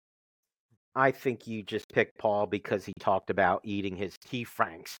 I think you just picked Paul because he talked about eating his T.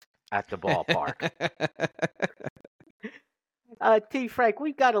 Franks at the ballpark. T. Frank,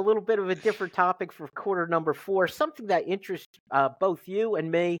 we've got a little bit of a different topic for quarter number 4, something that interests both you and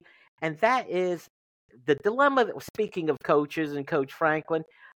me, and that is the dilemma, speaking of coaches and Coach Franklin,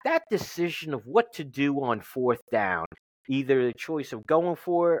 that decision of what to do on fourth down, either the choice of going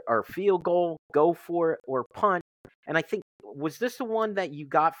for it or field goal, go for it or punt. And I think was this the one that you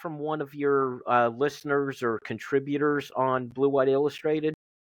got from one of your listeners or contributors on Blue White Illustrated?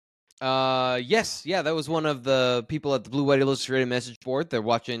 Yes, yeah, that was one of the people at the Blue White Illustrated message board. They're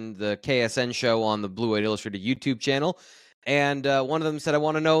watching the KSN show on the Blue White Illustrated YouTube channel, and one of them said, "I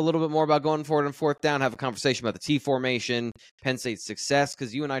want to know a little bit more about going forward on fourth down. Have a conversation about the T formation, Penn State's success,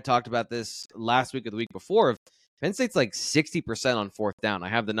 because you and I talked about this last week or the week before. Penn State's like 60% on fourth down. I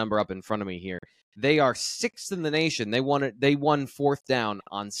have the number up in front of me here. They are 6th in the nation. They won fourth down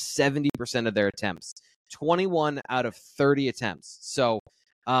on 70% of their attempts, 21 out of 30 attempts. So."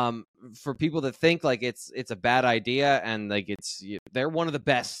 For people that think like it's a bad idea and like they're one of the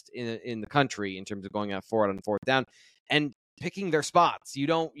best in the country in terms of going out forward on fourth down and picking their spots. You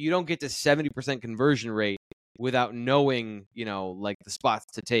don't get to 70% conversion rate without knowing, like the spots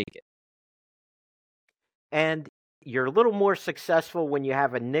to take it. And you're a little more successful when you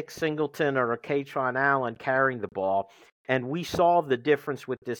have a Nick Singleton or a Katron Allen carrying the ball. And we saw the difference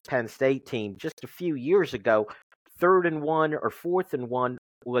with this Penn State team just a few years ago. 3rd and 1 or 4th and 1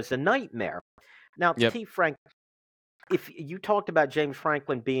 was a nightmare. Now, Yep. T. Frank, if you talked about James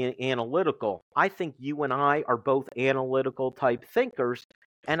Franklin being analytical, I think you and I are both analytical type thinkers.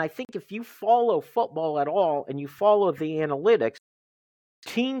 And I think if you follow football at all and you follow the analytics,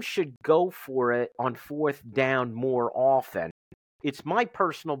 teams should go for it on fourth down more often. It's my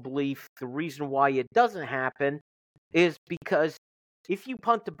personal belief the reason why it doesn't happen is because if you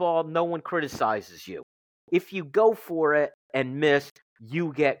punt the ball, no one criticizes you. If you go for it and miss,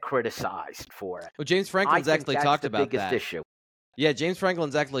 you get criticized for it. Well, James Franklin's actually talked about that. That's the biggest issue. Yeah, James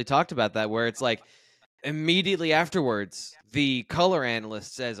Franklin's actually talked about that, where it's like immediately afterwards, the color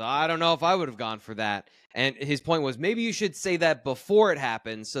analyst says, I don't know if I would have gone for that. And his point was maybe you should say that before it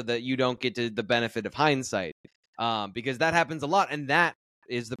happens so that you don't get to the benefit of hindsight, because that happens a lot. And that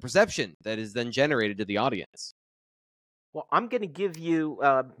is the perception that is then generated to the audience. Well, I'm going to give you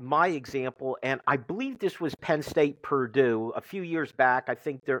my example, and I believe this was Penn State Purdue a few years back. I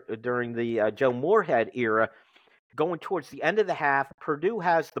think during the Joe Moorhead era, going towards the end of the half, Purdue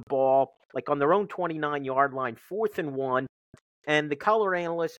has the ball like on their own 29-yard line, 4th and 1, and the color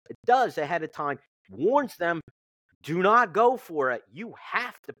analyst does ahead of time, warns them, do not go for it. You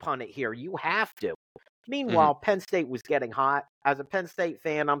have to punt it here. You have to. Meanwhile, Penn State was getting hot. As a Penn State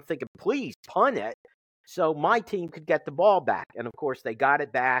fan, I'm thinking, please punt it, so my team could get the ball back. And, of course, they got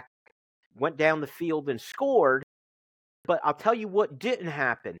it back, went down the field and scored. But I'll tell you what didn't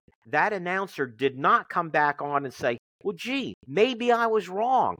happen. That announcer did not come back on and say, well, gee, maybe I was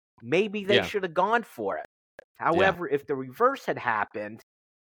wrong. Maybe they should have gone for it. However, if the reverse had happened,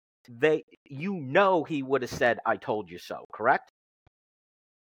 he would have said, I told you so, correct?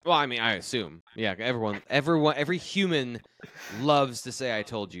 Well, I mean, I assume. Yeah, every human loves to say, I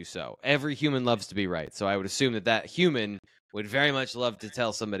told you so. Every human loves to be right. So I would assume that human would very much love to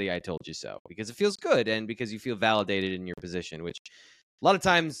tell somebody, I told you so, because it feels good and because you feel validated in your position, which a lot of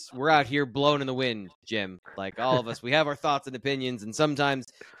times we're out here blown in the wind, Jim. Like all of us, we have our thoughts and opinions. And sometimes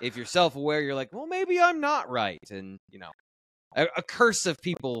if you're self-aware, you're like, well, maybe I'm not right. And, a curse of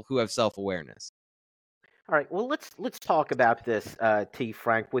people who have self-awareness. All right, well, let's talk about this, T.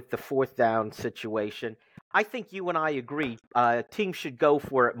 Frank, with the fourth down situation. I think you and I agree teams should go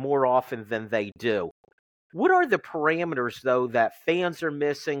for it more often than they do. What are the parameters, though, that fans are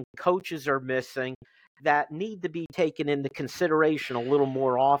missing, coaches are missing, that need to be taken into consideration a little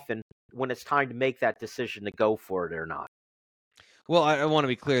more often when it's time to make that decision to go for it or not? Well, I want to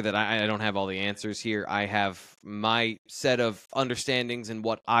be clear that I don't have all the answers here. I have my set of understandings and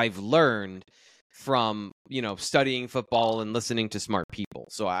what I've learned from, studying football and listening to smart people.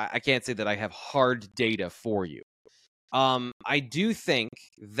 So I can't say that I have hard data for you. I do think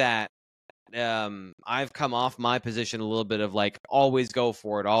that I've come off my position a little bit of like, always go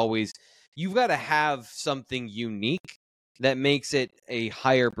for it. Always, you've got to have something unique that makes it a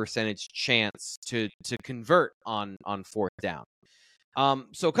higher percentage chance to convert on fourth down.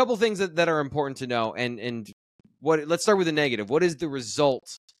 So a couple things that are important to know, and let's start with the negative. What is the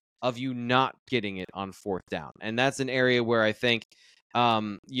result of you not getting it on fourth down? And that's an area where I think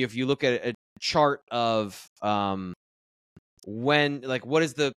if you look at a chart of what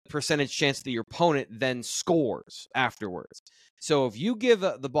is the percentage chance that your opponent then scores afterwards. So if you give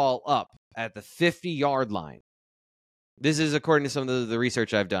the ball up at the 50-yard line, this is according to some of the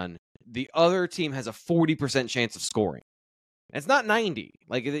research I've done, the other team has a 40% chance of scoring. It's not 90.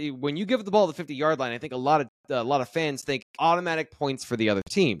 Like when you give the ball at the 50-yard line, I think a lot of fans think automatic points for the other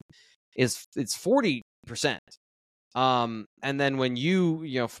team it's 40%. And then when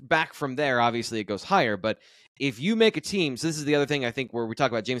you back from there, obviously it goes higher. But if you make a team, so this is the other thing I think where we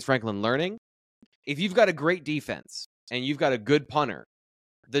talk about James Franklin learning. If you've got a great defense and you've got a good punter,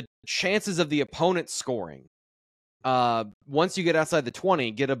 the chances of the opponent scoring, once you get outside the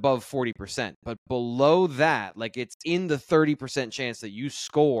 20, get above 40%. But below that, like, it's in the 30% chance that you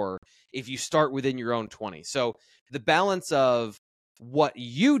score if you start within your own 20. So the balance of what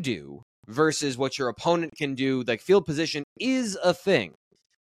you do versus what your opponent can do, like field position is a thing.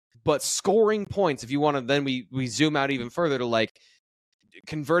 But scoring points, if you want to, then we zoom out even further to like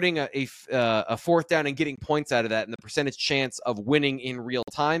converting a fourth down and getting points out of that, and the percentage chance of winning in real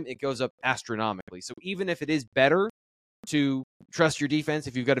time, it goes up astronomically. So even if it is better to trust your defense,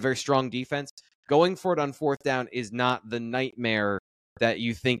 if you've got a very strong defense, going for it on fourth down is not the nightmare that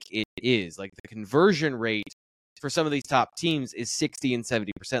you think it is. Like, the conversion rate for some of these top teams is 60 and 70%,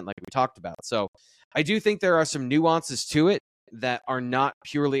 like we talked about. So I do think there are some nuances to it that are not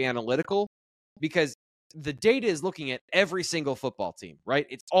purely analytical, because the data is looking at every single football team, right?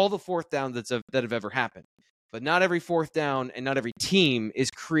 It's all the fourth down that have ever happened. But not every fourth down and not every team is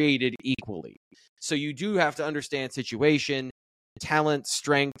created equally. So you do have to understand situation, talent,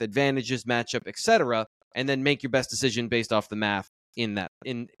 strength, advantages, matchup, etc., and then make your best decision based off the math in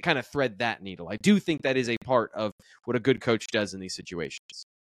kind of thread that needle. I do think that is a part of what a good coach does in these situations.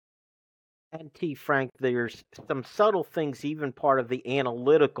 And T. Frank, there's some subtle things, even part of the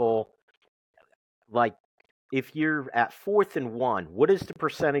analytical, like if you're at 4th and 1, what is the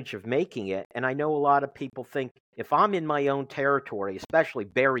percentage of making it? And I know a lot of people think if I'm in my own territory, especially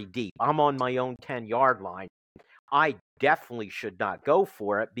buried deep, I'm on my own 10-yard line, I definitely should not go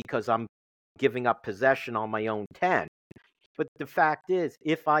for it because I'm giving up possession on my own 10. But the fact is,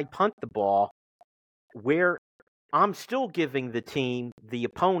 if I punt the ball, where I'm still giving the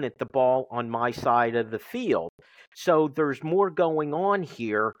opponent, the ball on my side of the field. So there's more going on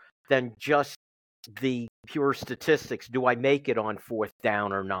here than just the pure statistics. Do I make it on fourth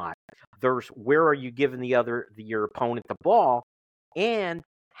down or not? There's where are you giving your opponent the ball, and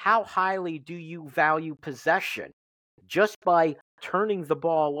how highly do you value possession? Just by turning the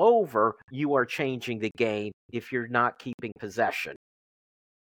ball over, you are changing the game if you're not keeping possession.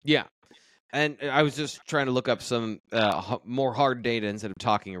 Yeah. And I was just trying to look up some more hard data instead of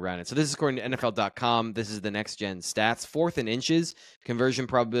talking around it. So this is according to NFL.com. This is the next-gen stats. 4th and inches, conversion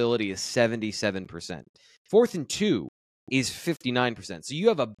probability is 77%. 4th and 2 is 59%. So you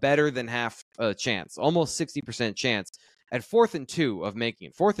have a better than half chance, almost 60% chance at 4th and 2 of making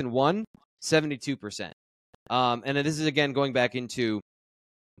it. 4th and 1, 72%. And this is, again, going back into,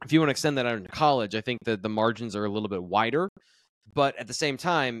 if you want to extend that out into college, I think that the margins are a little bit wider. But at the same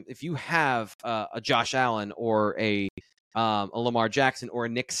time, if you have a Josh Allen or a Lamar Jackson or a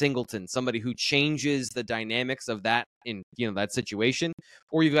Nick Singleton, somebody who changes the dynamics of that in that situation,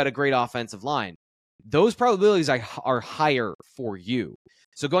 or you've got a great offensive line, those probabilities are higher for you.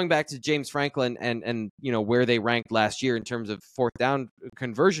 So going back to James Franklin and where they ranked last year in terms of fourth down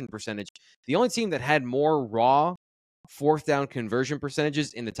conversion percentage, the only team that had more raw fourth down conversion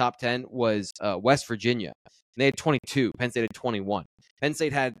percentages in the top 10 was West Virginia. They had 22. Penn State had 21. Penn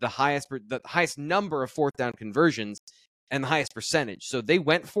State had the highest number of fourth down conversions and the highest percentage. So they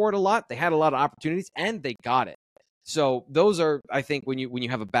went for it a lot. They had a lot of opportunities, and they got it. So those are, I think, when you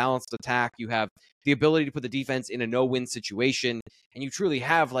have a balanced attack, you have the ability to put the defense in a no-win situation, and you truly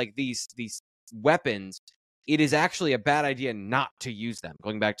have like these weapons. It is actually a bad idea not to use them.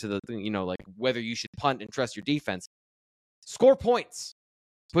 Going back to like whether you should punt and trust your defense. Score points.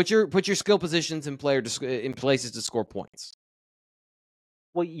 Put your skill positions in places to score points.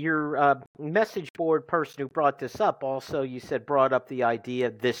 Well, your message board person who brought this up also, you said, brought up the idea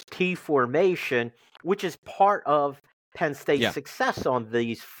of this T formation, which is part of Penn State's success on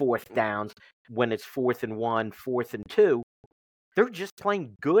these fourth downs when it's 4th and 1, 4th and 2. They're just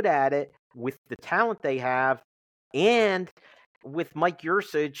playing good at it with the talent they have, and with Mike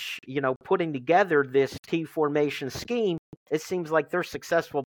Yursich, putting together this T formation scheme. It seems like they're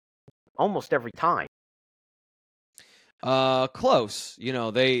successful almost every time. Close.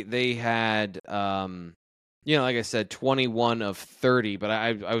 They had, like I said, 21 of 30, but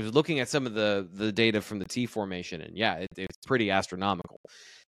I was looking at some of the data from the T formation, and it's pretty astronomical.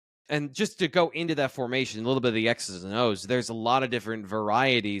 And just to go into that formation, a little bit of the X's and O's, there's a lot of different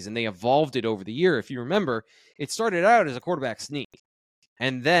varieties, and they evolved it over the year. If you remember, it started out as a quarterback sneak.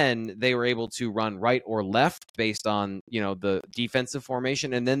 And then they were able to run right or left based on, the defensive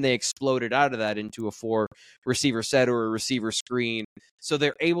formation. And then they exploded out of that into a 4-receiver set or a receiver screen. So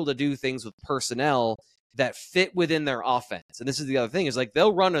they're able to do things with personnel that fit within their offense. And this is the other thing, is like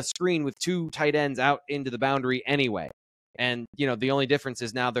they'll run a screen with 2 tight ends out into the boundary anyway. And, the only difference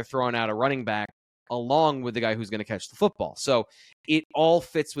is now they're throwing out a running back along with the guy who's going to catch the football. So it all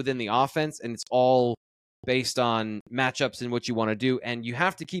fits within the offense, and it's all based on matchups and what you want to do, and you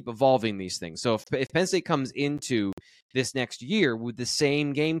have to keep evolving these things. So if Penn State comes into this next year with the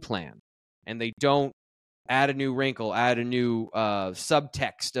same game plan, and they don't add a new wrinkle, add a new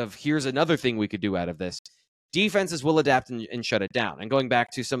subtext of here's another thing we could do out of this, defenses will adapt and shut it down. And going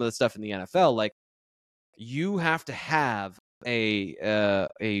back to some of the stuff in the NFL, like, you have to have a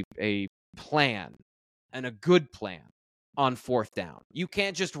plan, and a good plan on fourth down. You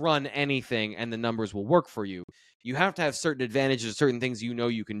can't just run anything and the numbers will work for you. You have to have certain advantages, certain things you know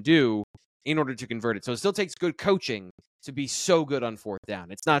you can do in order to convert it. So it still takes good coaching to be so good on fourth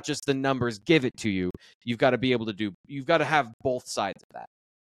down. It's not just the numbers give it to you. You've got to be able to you've got to have both sides of that.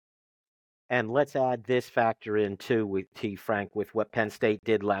 And let's add this factor in too with T. Frank, with what Penn State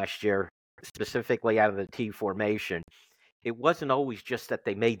did last year, specifically out of the T formation. It wasn't always just that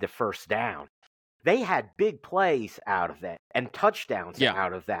they made the first down. They had big plays out of that and touchdowns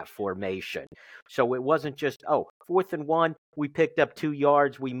out of that formation. So it wasn't just, 4th and 1, we picked up 2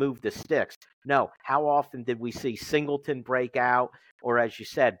 yards, we moved the sticks. No, how often did we see Singleton break out? Or as you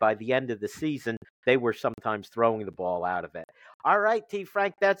said, by the end of the season, they were sometimes throwing the ball out of it. All right, T.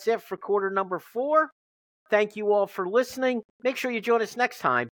 Frank, that's it for quarter number 4. Thank you all for listening. Make sure you join us next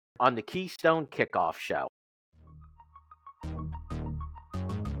time on the Keystone Kickoff Show.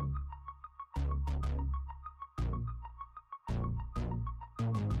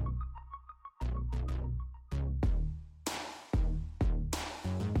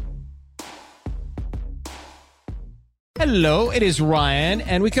 Hello, it is Ryan,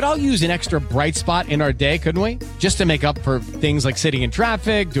 and we could all use an extra bright spot in our day, couldn't we? Just to make up for things like sitting in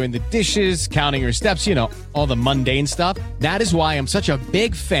traffic, doing the dishes, counting your steps, all the mundane stuff. That is why I'm such a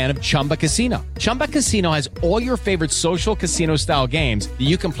big fan of Chumba Casino. Chumba Casino has all your favorite social casino-style games that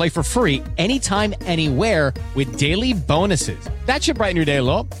you can play for free anytime, anywhere with daily bonuses. That should brighten your day a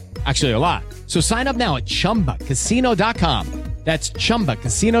little. Actually, a lot. So sign up now at ChumbaCasino.com. That's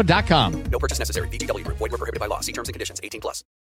ChumbaCasino.com. No purchase necessary. BWI. Void where prohibited by law. See terms and conditions. 18+.